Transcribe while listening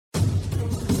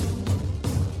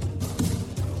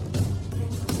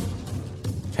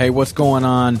Hey, what's going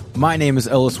on? My name is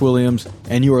Ellis Williams,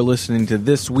 and you are listening to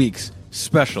this week's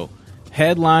special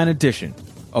headline edition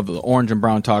of the Orange and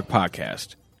Brown Talk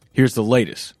podcast. Here's the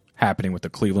latest happening with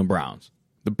the Cleveland Browns.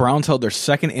 The Browns held their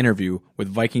second interview with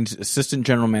Vikings assistant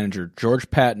general manager George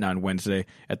Paton on Wednesday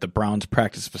at the Browns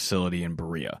practice facility in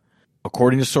Berea.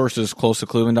 According to sources close to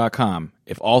Cleveland.com,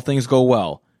 if all things go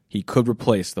well, he could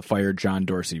replace the fired John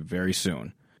Dorsey very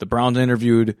soon. The Browns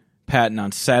interviewed Paton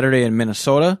on Saturday in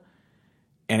Minnesota,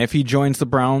 and if he joins the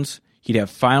Browns, he'd have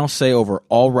final say over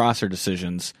all roster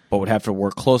decisions, but would have to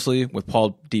work closely with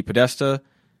Paul DePodesta,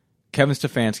 Kevin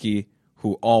Stefanski,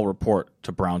 who all report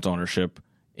to Browns ownership,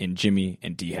 and Jimmy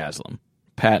and Dee Haslam.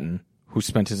 Paton, who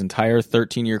spent his entire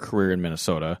 13-year career in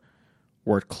Minnesota,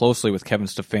 worked closely with Kevin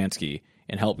Stefanski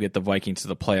and helped get the Vikings to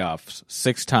the playoffs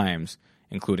 6 times,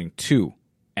 including 2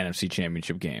 NFC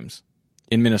Championship games.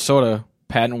 In Minnesota,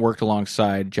 Paton worked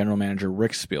alongside general manager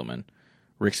Rick Spielman.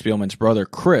 Rick Spielman's brother,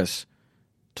 Chris,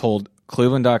 told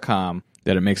Cleveland.com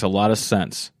that it makes a lot of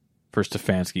sense for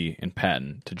Stefanski and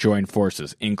Paton to join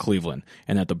forces in Cleveland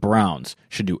and that the Browns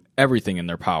should do everything in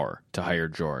their power to hire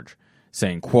George,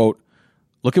 saying, quote,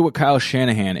 "Look at what Kyle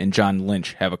Shanahan and John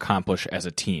Lynch have accomplished as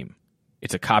a team.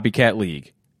 It's a copycat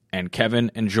league, and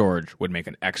Kevin and George would make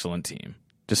an excellent team."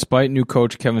 Despite new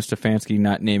coach Kevin Stefanski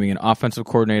not naming an offensive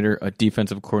coordinator, a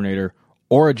defensive coordinator,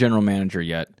 or a general manager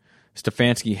yet,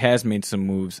 Stefanski has made some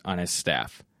moves on his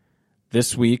staff.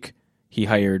 This week, he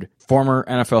hired former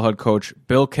NFL head coach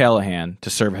Bill Callahan to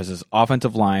serve as his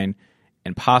offensive line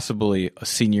and possibly a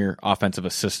senior offensive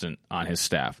assistant on his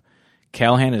staff.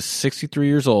 Callahan is 63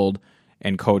 years old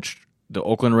and coached the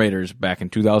Oakland Raiders back in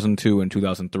 2002 and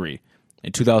 2003.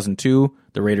 In 2002,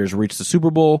 the Raiders reached the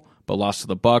Super Bowl but lost to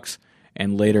the Bucs,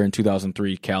 and later in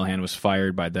 2003, Callahan was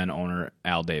fired by then-owner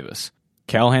Al Davis.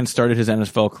 Callahan started his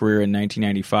NFL career in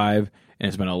 1995 and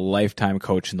has been a lifetime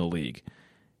coach in the league.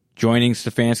 Joining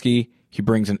Stefanski, he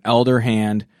brings an elder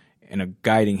hand and a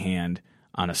guiding hand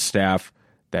on a staff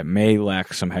that may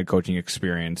lack some head coaching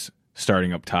experience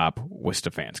starting up top with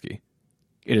Stefanski.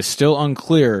 It is still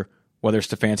unclear whether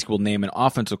Stefanski will name an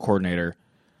offensive coordinator,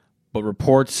 but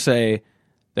reports say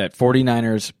that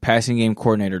 49ers passing game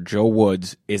coordinator Joe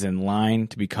Woods is in line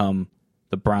to become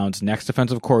the Browns' next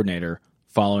defensive coordinator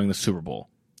following the Super Bowl.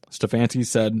 Stefanski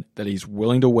said that he's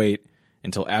willing to wait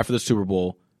until after the Super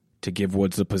Bowl to give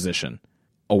Woods the position,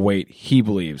 a wait he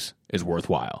believes is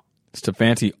worthwhile.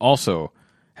 Stefanski also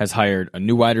has hired a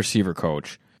new wide receiver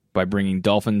coach by bringing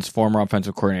Dolphins' former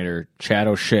offensive coordinator Chad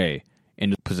O'Shea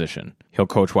into the position. He'll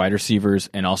coach wide receivers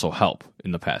and also help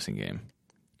in the passing game.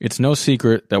 It's no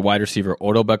secret that wide receiver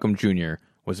Odell Beckham Jr.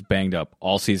 was banged up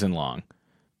all season long.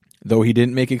 Though he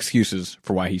didn't make excuses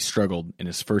for why he struggled in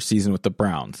his first season with the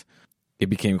Browns, it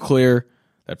became clear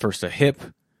that first a hip,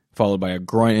 followed by a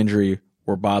groin injury,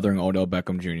 were bothering Odell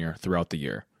Beckham Jr. throughout the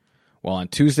year. While on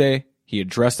Tuesday, he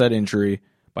addressed that injury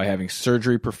by having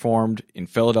surgery performed in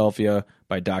Philadelphia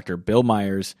by Dr. Bill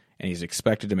Myers, and he's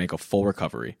expected to make a full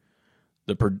recovery.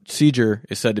 The procedure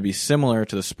is said to be similar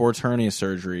to the sports hernia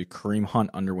surgery Kareem Hunt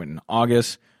underwent in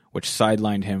August, which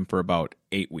sidelined him for about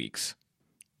 8 weeks.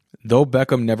 Though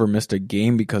Beckham never missed a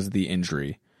game because of the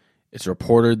injury, it's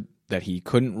reported that he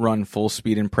couldn't run full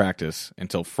speed in practice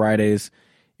until Fridays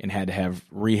and had to have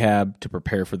rehab to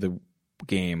prepare for the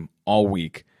game all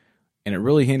week, and it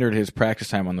really hindered his practice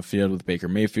time on the field with Baker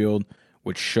Mayfield,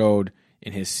 which showed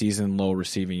in his season-low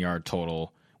receiving yard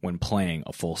total when playing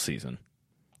a full season.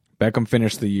 Beckham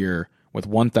finished the year with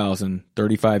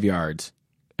 1,035 yards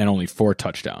and only 4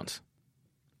 touchdowns.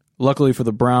 Luckily for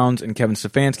the Browns and Kevin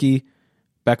Stefanski,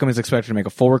 Beckham is expected to make a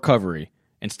full recovery,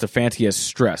 and Stefanski has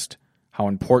stressed how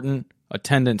important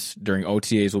attendance during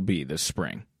OTAs will be this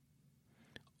spring.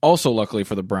 Also luckily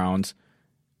for the Browns,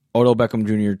 Odell Beckham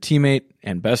Jr. teammate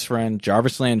and best friend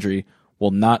Jarvis Landry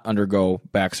will not undergo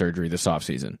back surgery this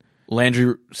offseason.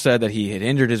 Landry said that he had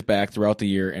injured his back throughout the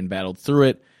year and battled through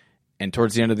it, and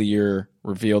towards the end of the year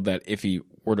revealed that if he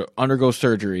were to undergo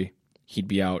surgery, he'd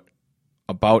be out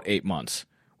about 8 months,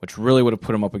 which really would have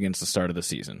put him up against the start of the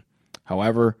season.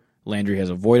 However, Landry has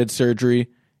avoided surgery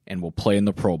and will play in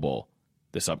the Pro Bowl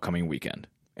this upcoming weekend.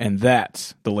 And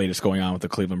that's the latest going on with the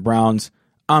Cleveland Browns.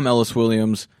 I'm Ellis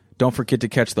Williams. Don't forget to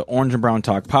catch the Orange and Brown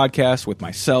Talk podcast with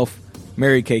myself,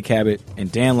 Mary Kay Cabot, and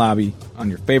Dan Lobby on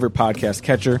your favorite podcast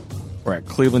catcher or at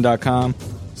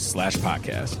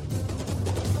cleveland.com/podcast.